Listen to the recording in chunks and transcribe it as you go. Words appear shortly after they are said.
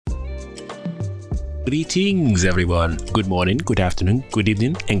Greetings, everyone. Good morning, good afternoon, good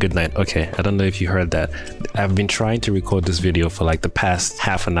evening, and good night. Okay, I don't know if you heard that. I've been trying to record this video for like the past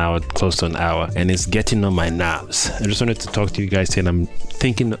half an hour, close to an hour, and it's getting on my nerves. I just wanted to talk to you guys today, and I'm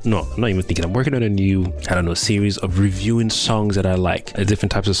thinking, no, I'm not even thinking, I'm working on a new, series of reviewing songs that I like.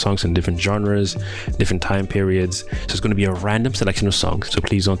 Different types of songs in different genres, different time periods. So it's going to be a random selection of songs. So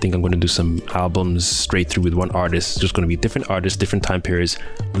please don't think I'm going to do some albums straight through with one artist. It's just going to be different artists, different time periods,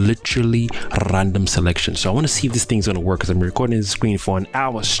 literally random selection. So I want to see if this thing's going to work because I'm recording the screen for an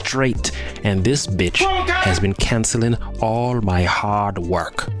hour straight and this bitch has been canceling all my hard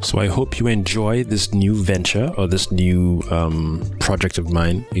work. So I hope you enjoy this new venture or this new project of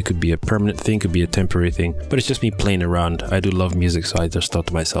mine. It could be a permanent thing, could be a temporary thing, but it's just me playing around. I do love music, so I just thought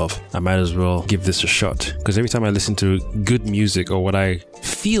to myself, I might as well give this a shot, because every time I listen to good music or what I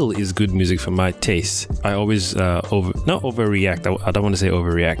feel is good music for my taste, I always not overreact. I don't want to say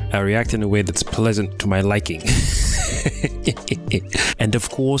overreact. I react in a way that's pleasant to my liking. And of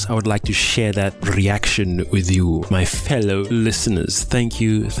course, I would like to share that reaction with you, my fellow listeners. Thank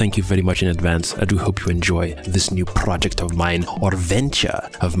you very much in advance. I do hope you enjoy this new project of mine or venture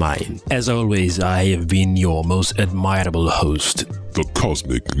of mine. As always, I have been your most admirable host, the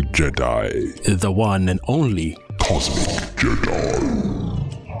Cosmic Jedi. the one and only Cosmic Jedi.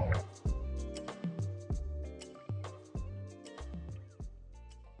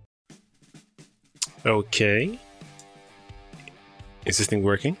 Okay. Is this thing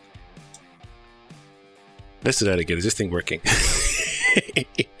working? Let's do that again. Is this thing working? I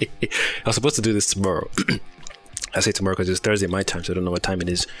was supposed to do this tomorrow. I say tomorrow because it's Thursday my time, so I don't know what time it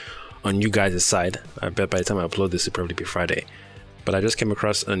is on you guys' side. I bet by the time I upload this, it'll probably be Friday. But I just came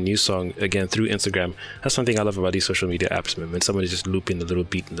across a new song, again, through Instagram. That's one thing I love about these social media apps, man. When somebody's just looping a little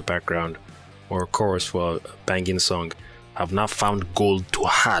beat in the background or a chorus for a banging song, I've now found gold to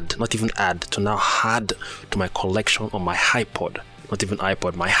add, not even add, to now add to my collection on my iPod. Not even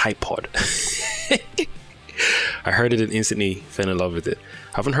iPod, my iPod. I heard it and instantly fell in love with it.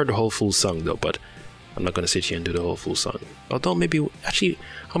 I haven't heard the whole full song though, but I'm not going to sit here and do the whole full song. Although maybe, actually,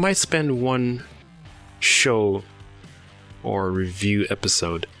 I might spend one show or review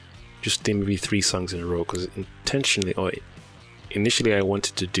episode just maybe 3 songs in a row, because initially I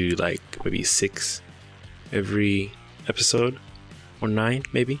wanted to do like maybe 6 every episode, or 9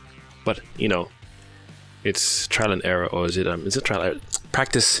 maybe, but you know, it's trial and error, or is it trial and error?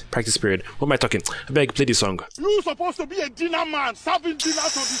 Practice period. What am I talking? I beg, play this song. You're supposed to be a dinner man, serving dinner to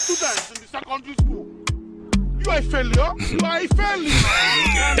the students in the secondary school. You are a failure. You are a failure.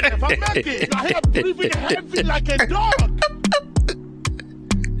 You never make it. You are here breathing heavy like a dog.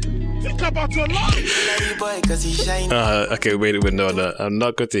 Think about your life. Okay, wait, no, I'm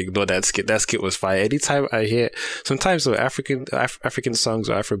not going to ignore that skit. That skit was fire. Anytime I hear, sometimes so African songs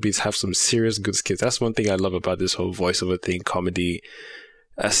or Afrobeats have some serious good skits. That's one thing I love about this whole voiceover thing, comedy.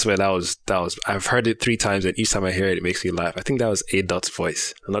 I swear that was. I've heard it 3 times, and each time I hear it, it makes me laugh. I think that was A Dot's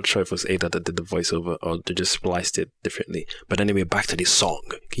voice. I'm not sure if it was A Dot that did the voiceover or they just spliced it differently. But anyway, back to this song.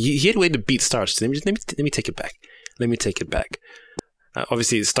 You hear the way the beat starts. Let me take it back.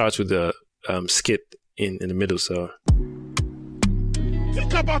 Obviously, it starts with the skit in the middle, so.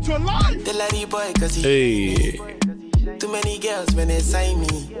 Think about your life. The lady boy, cause he Hey. too many girls when they sign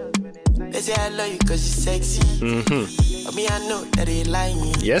me. They say I love you cause you're sexy. But me, I know that they like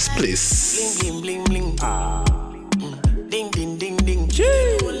me. Yes, please. Bling, bling, bling, bling. Ding, ding, ding, ding.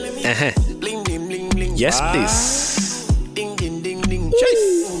 Bling, bling, bling, bling. Yes, please. Ding, ding, ding, ding.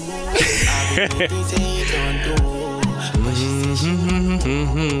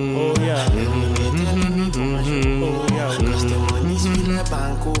 Oh yeah. Cause the money's feel like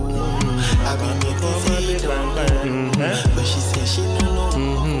banco. I be making say don't know. But she say she no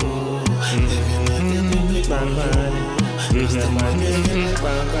know. Cause the money's feel like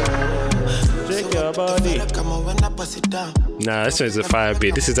banco. Shake your body. Come on when I pass it down. Nah, this one's a fire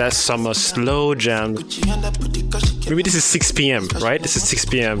beat. This is that summer slow jam. Maybe this is 6 p.m., right? This is 6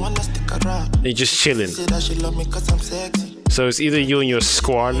 p.m. And you're just chilling. So it's either you and your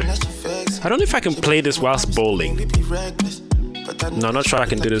squad. I don't know if I can play this whilst bowling. No, I'm not sure I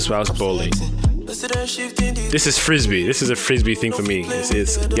can do this whilst bowling. This is frisbee. This is a frisbee thing for me.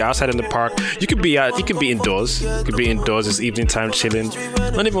 You're outside in the park. You could be out. You could be indoors. You could be indoors. It's evening time, chilling.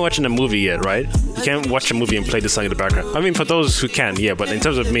 Not even watching a movie yet, right? You can't watch a movie and play this song in the background. I mean, for those who can, yeah. But in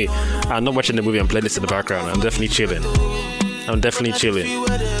terms of me, I'm not watching the movie and playing this in the background. I'm definitely chilling.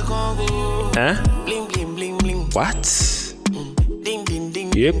 Huh? What?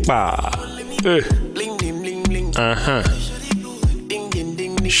 Yepa.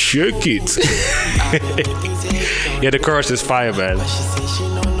 Shake it. Yeah, the chorus is fire, man.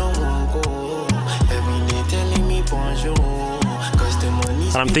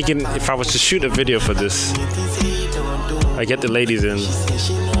 And I'm thinking if I was to shoot a video for this, I get the ladies in.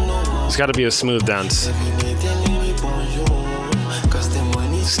 It's got to be a smooth dance.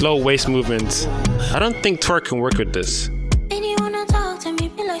 Slow waist movements. I don't think twerk can work with this.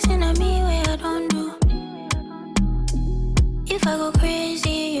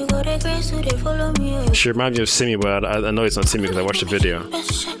 She reminds me of Simi, but I know it's not Simi because I watched the video.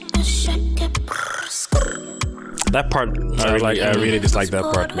 That part, I really dislike that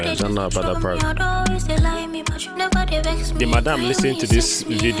part, man. I don't know about that part. The madam listening to this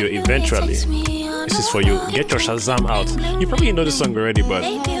video eventually. This is for you. Get your Shazam out. You probably know the song already, but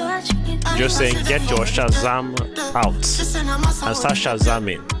just saying, get your Shazam out and start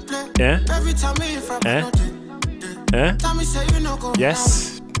Shazamming. Yeah?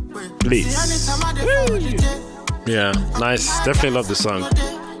 Yes? Please. Yeah, nice. Definitely love the song.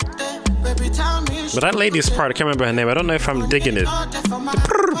 But that lady's part, I can't remember her name. I don't know if I'm digging it.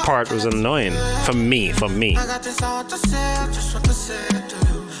 The part was annoying for me.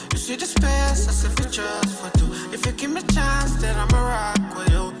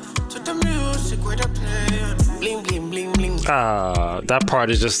 That part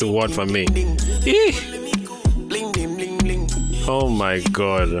is just the one for me. Oh my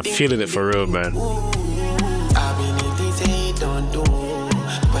god, I'm feeling it for real, man.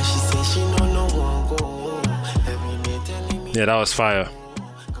 Yeah, that was fire.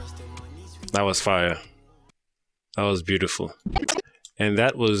 That was fire. That was beautiful. And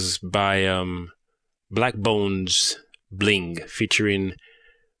that was by Black Bones Bling featuring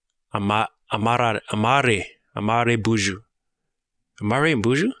Amare Buju. Amare and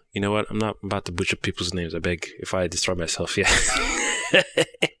Buju? You know what? I'm not about to butcher people's names. I beg if I destroy myself. Yeah. All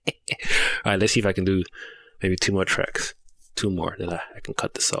right, let's see if I can do maybe 2 more tracks. 2 more, then I can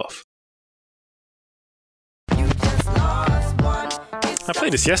cut this off. I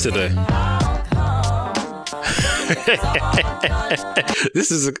played this yesterday.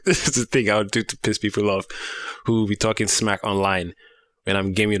 This is the thing I would do to piss people off who will be talking smack online when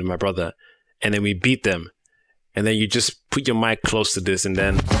I'm gaming with my brother, and then we beat them, and then you just put your mic close to this, and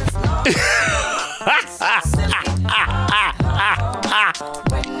then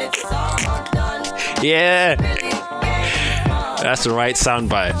yeah, that's the right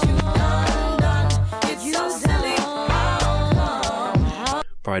soundbite.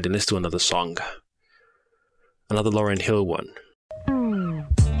 Alright, then let's do another song. Another Lauryn Hill one.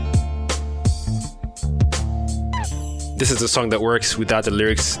 This is a song that works without the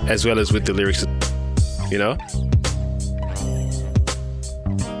lyrics as well as with the lyrics, you know?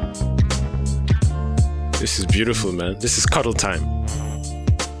 This is beautiful, man. This is cuddle time.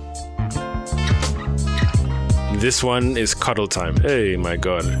 This one is cuddle time. Hey, my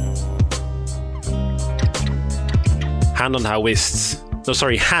god. Hand on her waist. No,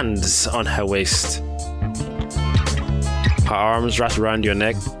 sorry, hands on her waist. Her arms wrapped around your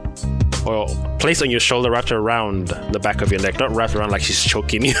neck. Or placed on your shoulder, wrapped around the back of your neck. Not wrapped around like she's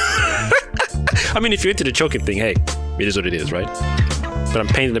choking you. I mean, if you're into the choking thing, hey, it is what it is, right? But I'm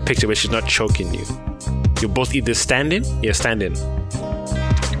painting a picture where she's not choking you. You're both either standing, yeah, standing.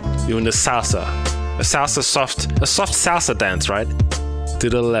 You're in the salsa. A soft salsa dance, right? To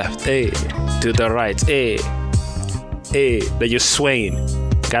the left, hey. To the right, hey. Hey, that you're swaying.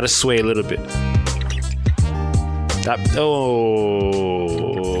 Gotta sway a little bit.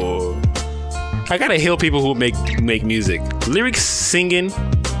 I gotta hail people who make music. Lyrics, singing,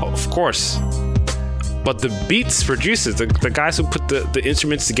 of course. But the beats producers, the guys who put the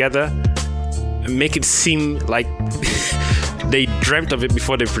instruments together, make it seem like they dreamt of it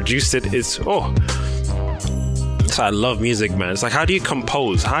before they produced it. So I love music, man. It's like, how do you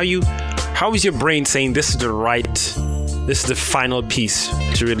compose? How is your brain saying this is the final piece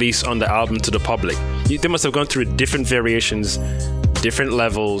to release on the album to the public? They must have gone through different variations, different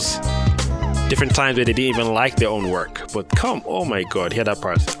levels, different times where they didn't even like their own work. But oh my god, hear that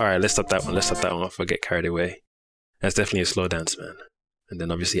part. All right, let's stop that one. If I get carried away. That's definitely a slow dance, man. And then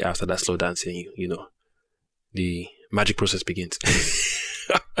obviously after that slow dancing, you know, the magic process begins.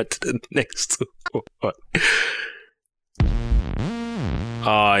 To the next one.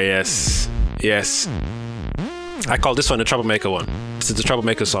 Oh, yes. Yes. I call this one the Troublemaker one. This is the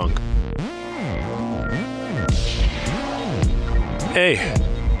Troublemaker song. Hey.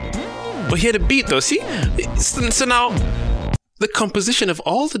 But hear the beat though, see? So now, the composition of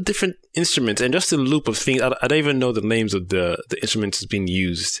all the different instruments and just the loop of things, I don't even know the names of the instruments that's being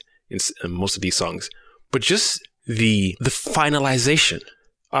used in most of these songs. But just the finalization.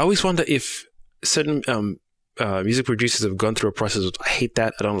 I always wonder if certain music producers have gone through a process of, I hate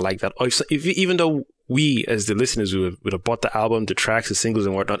that, I don't like that. Or if even though we as the listeners would have bought the album, the tracks, the singles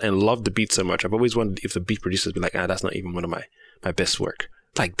and whatnot, and loved the beat so much. I've always wondered if the beat producers be like, that's not even one of my best work.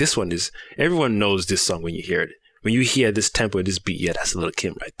 Like this one is, everyone knows this song when you hear it. When you hear this tempo and this beat, yeah, that's a Little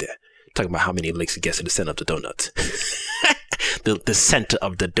Kim right there. Talking about how many licks it gets to the center of the donut. the center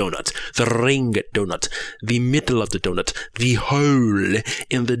of the donut, the ring donut, the middle of the donut, the hole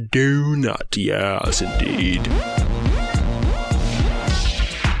in the donut. Yes, indeed.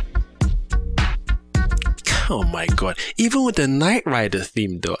 Oh my god. Even with the Knight Rider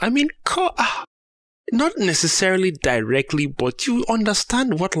theme though, I mean, not necessarily directly, but you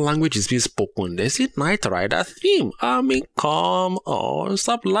understand what language is being spoken. There's a Knight Rider theme. I mean, come on,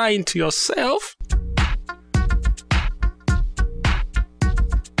 stop lying to yourself.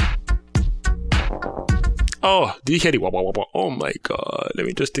 Oh, do you hear it? Oh my god. Let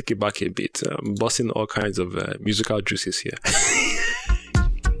me just take it back a bit. I'm busting all kinds of musical juices here.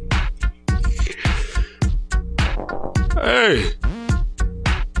 Hey,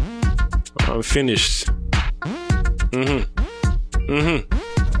 I'm finished. You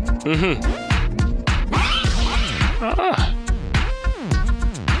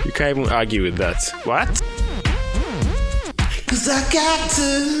can't even argue with that. What? 'Cause I got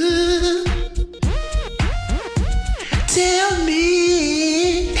to tell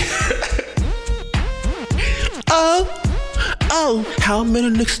me. Oh, how many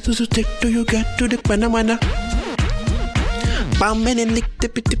licks does it take do you get to the banana? How many licks?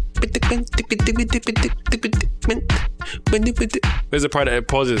 There's a part that it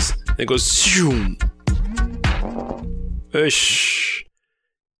pauses. It goes zoom. Ush.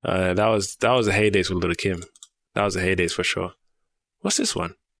 That was a heydays with Little Kim. That was a heydays for sure. What's this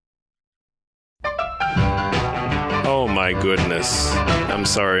one? Oh my goodness. I'm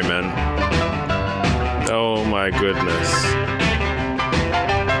sorry, man. Oh my goodness.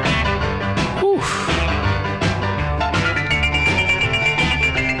 Whew.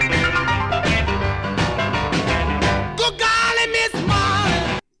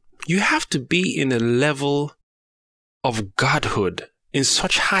 You have to be in a level of godhood, in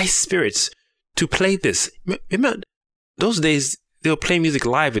such high spirits, to play this. Remember, those days, they'll play music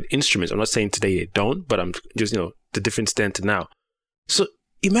live with instruments. I'm not saying today they don't, but I'm just, the difference then to now. So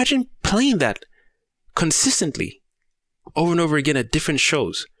imagine playing that consistently over and over again at different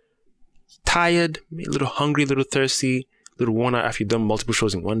shows. Tired, a little hungry, a little thirsty, a little worn out after you've done multiple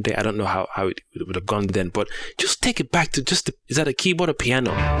shows in one day. I don't know how it would have gone then, but just take it back to is that a keyboard or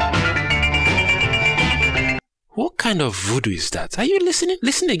piano? What kind of voodoo is that? Are you listening?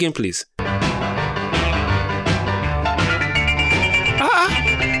 Listen again, please.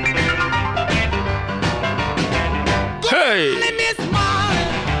 Hey!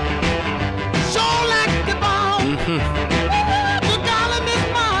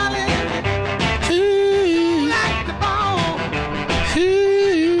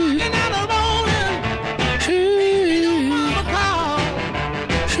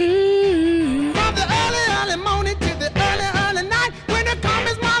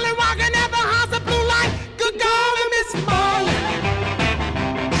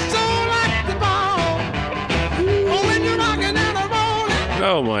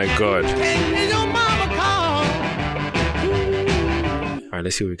 Oh my god. Alright,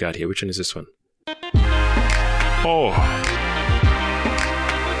 let's see what we got here. Which one is this one? Oh.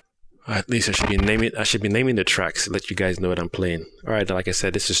 At least I should be naming the tracks to let you guys know what I'm playing. Alright, like I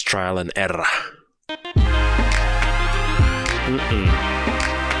said, this is Trial and Error.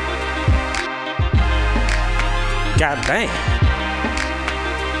 God dang.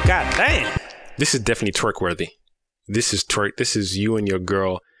 God dang. This is definitely twerk worthy. This is twerk. This is you and your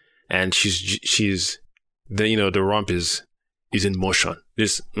girl, and she's the romp is in motion.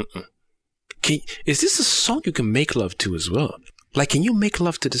 Is this a song you can make love to as well? Like, can you make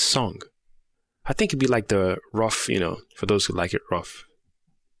love to this song? I think it'd be like the rough, for those who like it rough.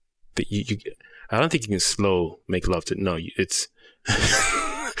 I don't think you can slow make love to. No, it's.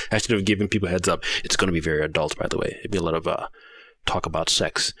 I should have given people heads up. It's going to be very adult, by the way. It'd be a lot of talk about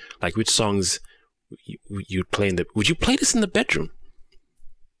sex. Like, which songs you'd play would you play this in the bedroom?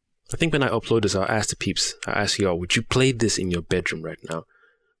 I think when I upload this, I'll ask the peeps. I'll ask y'all, would you play this in your bedroom right now?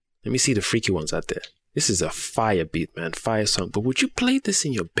 Let me see the freaky ones out there. This is a fire beat, man. Fire song. But would you play this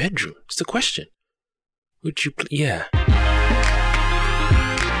in your bedroom? It's the question. Would you play? Yeah.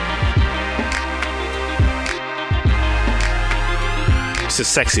 It's a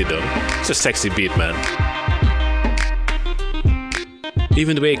sexy though. It's a sexy beat, man.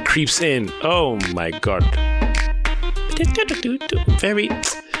 Even the way it creeps in. Oh my god. Very.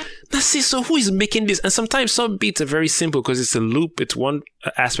 Not That's it. So who is making this? And sometimes some beats are very simple because it's a loop. It's one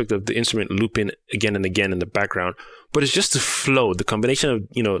aspect of the instrument looping again and again in the background. But it's just to flow. The combination of,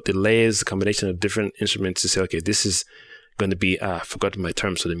 the layers, the combination of different instruments to say, okay, this is going to be, I forgot my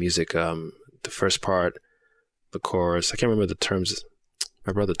terms for the music. The first part, the chorus. I can't remember the terms.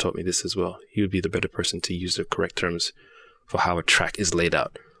 My brother taught me this as well. He would be the better person to use the correct terms for how a track is laid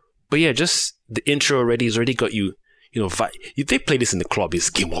out. But yeah, just the intro already has already got you, if they play this in the club, it's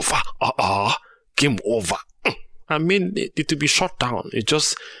game over. Game over. I mean, it to be shut down. It's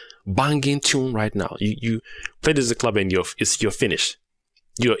just banging tune right now. You play this in the club and you're finished.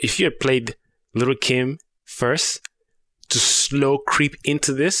 If you had played Little Kim first to slow creep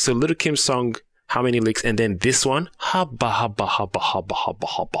into this, so Little Kim's song, how many licks, and then this one, habba habba habba habba habba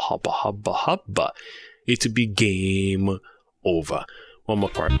habba habba habba habba, it would be game over. One more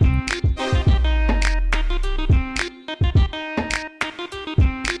part.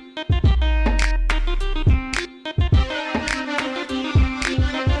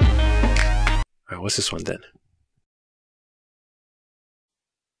 What's this one then?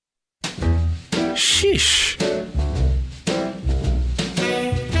 Sheesh.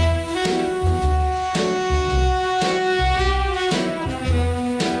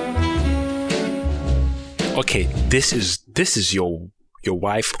 Okay, this is your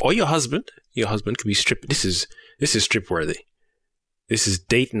wife or your husband. Your husband could be stripped. This is strip worthy. This is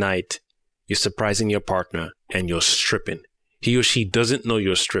date night. You're surprising your partner and you're stripping. He or she doesn't know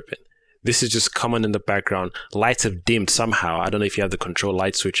you're stripping. This is just common in the background. Lights have dimmed somehow. I don't know if you have the control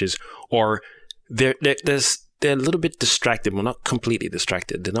light switches, or they're a little bit distracted. Well, not completely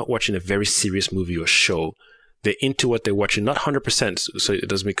distracted. They're not watching a very serious movie or show. They're into what they're watching, not 100%, so it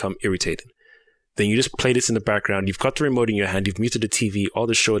doesn't become irritating. Then you just play this in the background. You've got the remote in your hand. You've muted the TV, all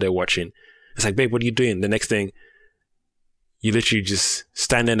the show they're watching. It's like, babe, what are you doing? The next thing, you literally just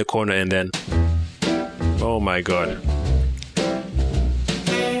stand in the corner and then, oh my God.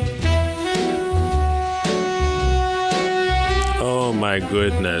 Oh my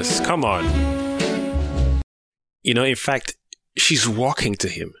goodness. Come on. In fact, she's walking to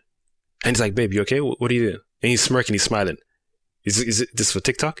him. And he's like, babe, you okay? What are you doing? And he's smirking, he's smiling. Is this for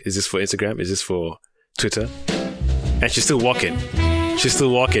TikTok? Is this for Instagram? Is this for Twitter? And she's still walking. She's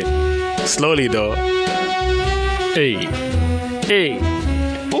still walking. Slowly though. Hey. Hey.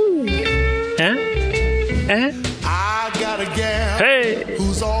 Ooh. I got a gal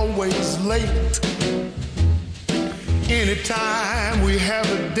who's always late. Anytime we have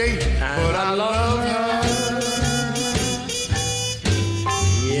a date, but I love her.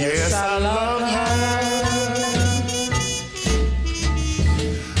 Yes, I love her.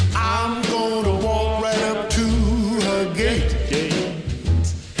 I'm gonna walk right up to her gate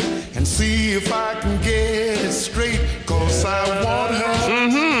and see if I can get it straight, 'cause I want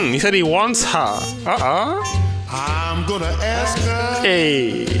her. He said he wants her. I'm gonna ask her.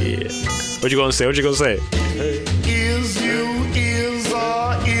 Hey. What you gonna say? What you gonna say? Is you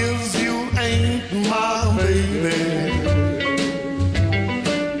or is you ain't my baby?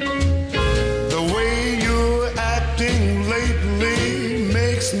 The way you're acting lately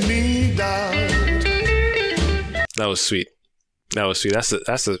makes me doubt. That was sweet. That's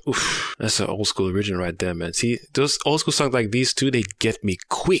an old school original right there, man. See, those old school songs like these two, they get me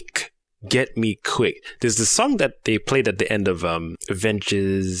quick. There's the song that they played at the end of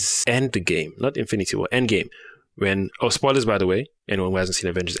Avengers Endgame, not Infinity War, Endgame. Spoilers by the way, anyone who hasn't seen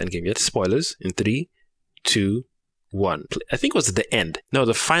Avengers Endgame yet, spoilers in 3, 2, 1. I think it was at the end. No,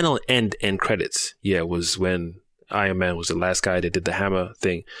 the final end credits. Yeah, was when Iron Man was the last guy that did the hammer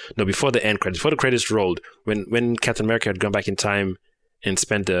thing. No, before the end credits, before the credits rolled, when Captain America had gone back in time and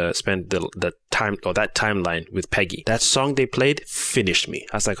spent the time, or that timeline with Peggy. That song they played finished me.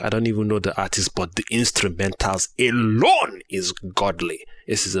 I was like, I don't even know the artist, but the instrumentals alone is godly.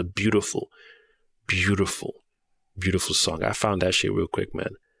 This is a beautiful, beautiful, beautiful song. I found that shit real quick,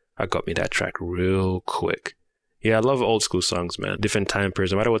 man. I got me that track real quick. Yeah, I love old school songs, man. Different time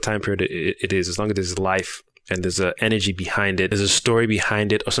periods, no matter what time period it is, as long as there's life and there's an energy behind it, there's a story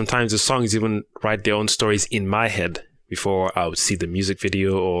behind it, or sometimes the songs even write their own stories in my head before I would see the music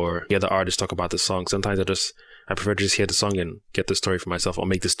video or hear the artist talk about the song. Sometimes I prefer to just hear the song and get the story for myself, or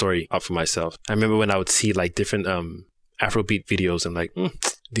make the story up for myself. I remember when I would see like different Afrobeat videos and like,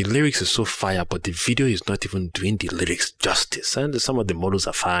 the lyrics are so fire, but the video is not even doing the lyrics justice. And some of the models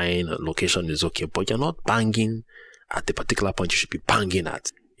are fine, location is okay, but you're not banging at the particular point you should be banging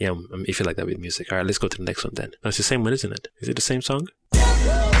at. Yeah, I feel like that with music. All right, let's go to the next one then. No, it's the same one, isn't it? Is it the same song?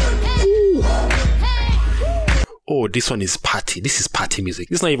 oh, this one is party. This is party music.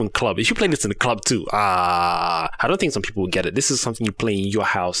 This is not even club. You should play this in the club too. I don't think some people will get it. This is something you play in your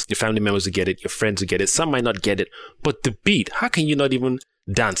house. Your family members will get it. Your friends will get it. Some might not get it. But the beat, how can you not even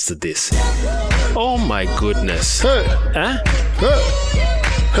dance to this? Oh my goodness. Hey. Huh? Hey.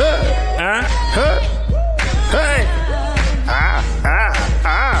 Hey. Huh? Hey. Hey.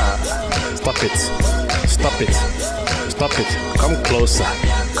 Stop it. Stop it. Stop it. Come closer.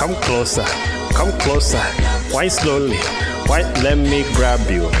 Come closer. Come closer. Why slowly? Why? Let me grab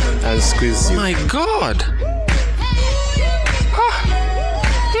you and squeeze you. My God.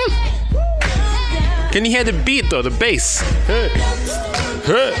 Can you hear the beat though? The bass. Hey.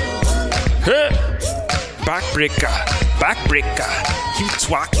 Hey. Hey. Backbreaker. Backbreaker. Keep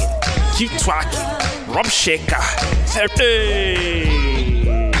twerking. Keep twerking. Rub shaker. Hey.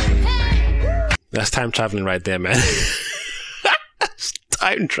 That's time traveling right there, man.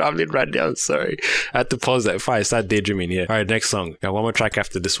 Time traveling right there. I'm sorry. I had to pause that before I start daydreaming here. All right, next song. Got one more track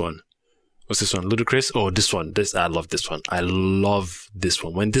after this one. What's this one? Ludacris? Oh, this one. I love this one. I love this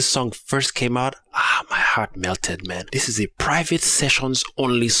one. When this song first came out, my heart melted, man. This is a private sessions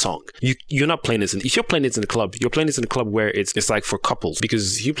only song. You're not playing this. If you're playing this in the club, you're playing this in the club where it's like for couples.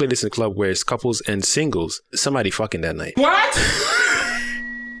 Because you play this in the club where it's couples and singles. Somebody fucking that night. What?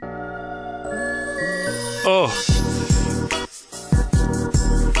 Oh.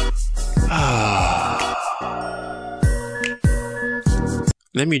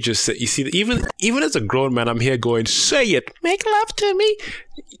 Let me just say, you see, even as a grown man, I'm here going, say it, make love to me.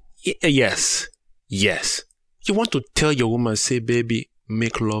 Yes, yes. You want to tell your woman, say, baby,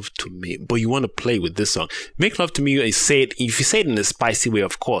 make love to me, but you want to play with this song. Make love to me, and say it. If you say it in a spicy way,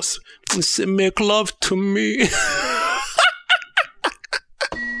 of course, say, make love to me.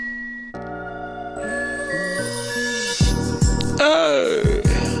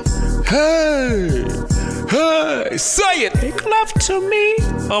 Hey, hey, say it. Make love to me.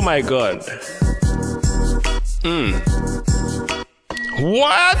 Oh my God.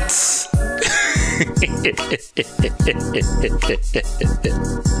 What?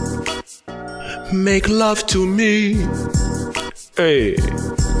 Make love to me. Hey,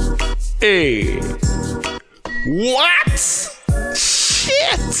 hey. What?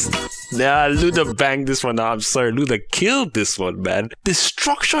 Shit. Nah, Luda banged this one out. I'm sorry, Luda killed this one, man.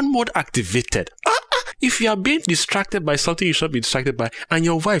 Destruction mode activated. If you are being distracted by something you should be distracted by, and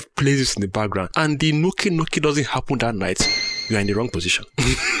your wife plays this in the background, and the nookie doesn't happen that night, you are in the wrong position.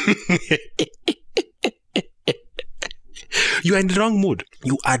 You are in the wrong mood.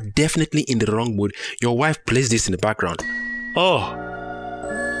 You are definitely in the wrong mood. Your wife plays this in the background. Oh.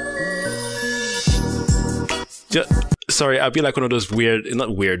 Sorry, I'll be like one of those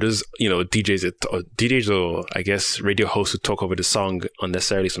not weird, those, DJs or I guess radio hosts who talk over the song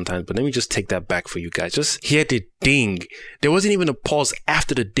unnecessarily sometimes. But let me just take that back for you guys. Just hear the ding. There wasn't even a pause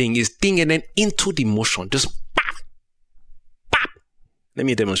after the ding. It's ding and then into the motion. Just pop, pop. Let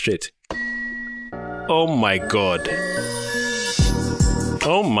me demonstrate. Oh my God.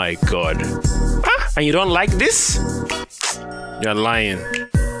 Oh my God. And you don't like this? You're lying.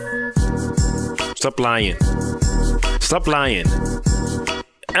 Stop lying. Stop lying.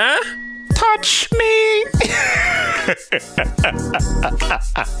 Touch me.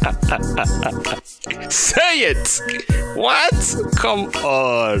 Say it. What? Come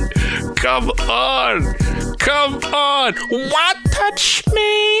on. Come on. Come on. What? Touch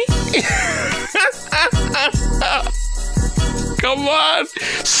me. Come on.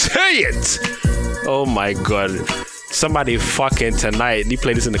 Say it. Oh my God. Somebody fucking tonight. You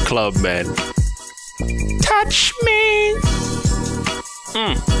play this in the club, man. Touch me.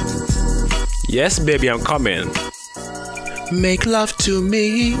 Yes, baby, I'm coming. Make love to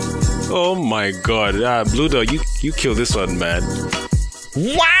me. Oh my God. Blue Dog, you kill this one, man.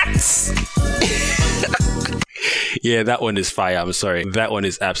 What? Yeah, that one is fire. I'm sorry. That one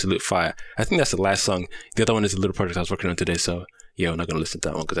is absolute fire. I think that's the last song. The other one is a little project I was working on today. So yeah, I'm not going to listen to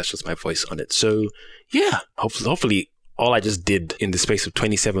that one because that's just my voice on it. So yeah, hopefully all I just did in the space of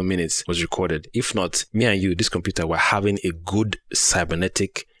 27 minutes was recorded. If not, me and you, this computer, were having a good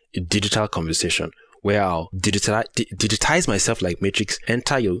cybernetic digital conversation where I'll digitize myself like Matrix,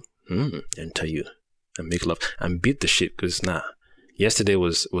 enter you, and make love and beat the shit. Because yesterday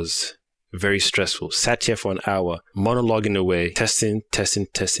was very stressful. Sat here for an hour, monologuing away, testing,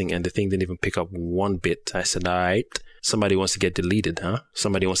 and the thing didn't even pick up one bit. I said, all right, somebody wants to get deleted, huh?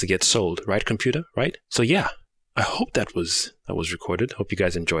 Somebody wants to get sold, right, computer? Right? So yeah. I hope that was recorded. Hope you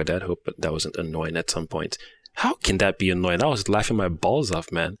guys enjoyed that. Hope that wasn't annoying at some point. How can that be annoying? I was laughing my balls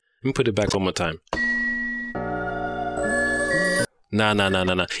off, man. Let me put it back one more time. Nah.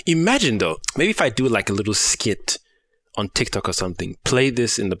 Imagine though, maybe if I do like a little skit on TikTok or something, play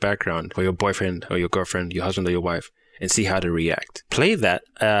this in the background for your boyfriend or your girlfriend, your husband or your wife, and see how they react. Play that.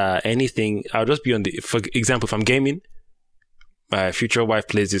 Anything. I'll just be on the, for example, if I'm gaming, my future wife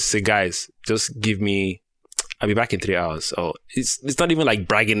plays this. Say, guys, just give me, I'll be back in 3 hours. Oh, it's not even like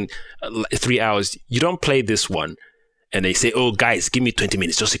bragging 3 hours. You don't play this one. And they say, oh, guys, give me 20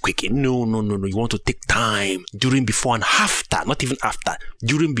 minutes, just a quickie. No. You want to take time during, before, and after. Not even after.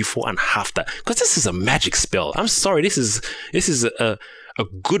 During, before, and after. Because this is a magic spell. I'm sorry. This is a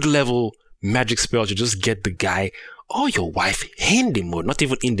good level magic spell to just get the guy or your wife in the mood. Not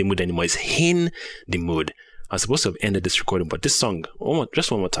even in the mood anymore. It's in the mood. I was supposed to have ended this recording, but this song,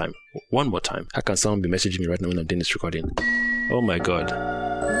 just one more time. One more time. How can someone be messaging me right now when I'm doing this recording? Oh my God.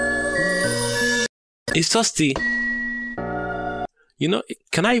 It's just the... You know,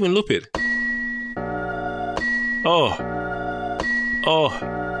 can I even loop it?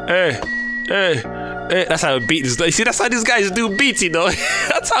 Hey. That's how a beat is done. You see, that's how these guys do beats, you know?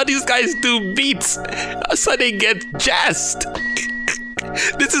 That's how these guys do beats. That's how they get jazzed.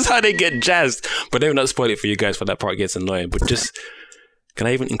 This is how they get jazzed. But let me not spoil it for you guys, for that part gets annoying. But just, can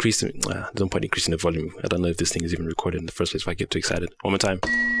I even increase the, there's no point increasing the volume. I don't know if this thing is even recorded in the first place if I get too excited. One more time.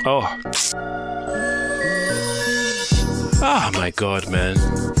 Oh my God, man.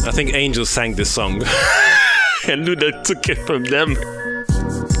 I think Angel sang this song. And Luna took it from them.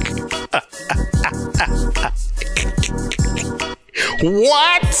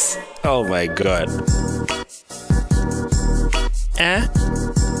 What? Oh my God.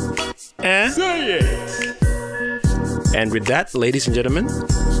 Say it. And with that, ladies and gentlemen,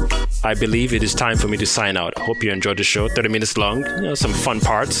 I believe it is time for me to sign out. I hope you enjoyed the show. 30 minutes long. You know, some fun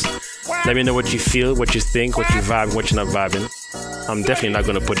parts. Let me know what you feel, what you think, what you vibe, what you're not vibing. I'm definitely not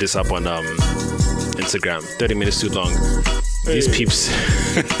going to put this up on Instagram. 30 minutes too long. These peeps,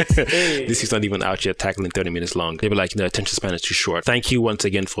 this is not even out yet tackling 30 minutes long. They were like, the attention span is too short. Thank you once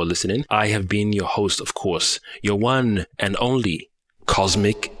again for listening. I have been your host, of course, your one and only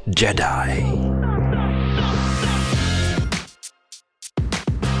Cosmic Jedi.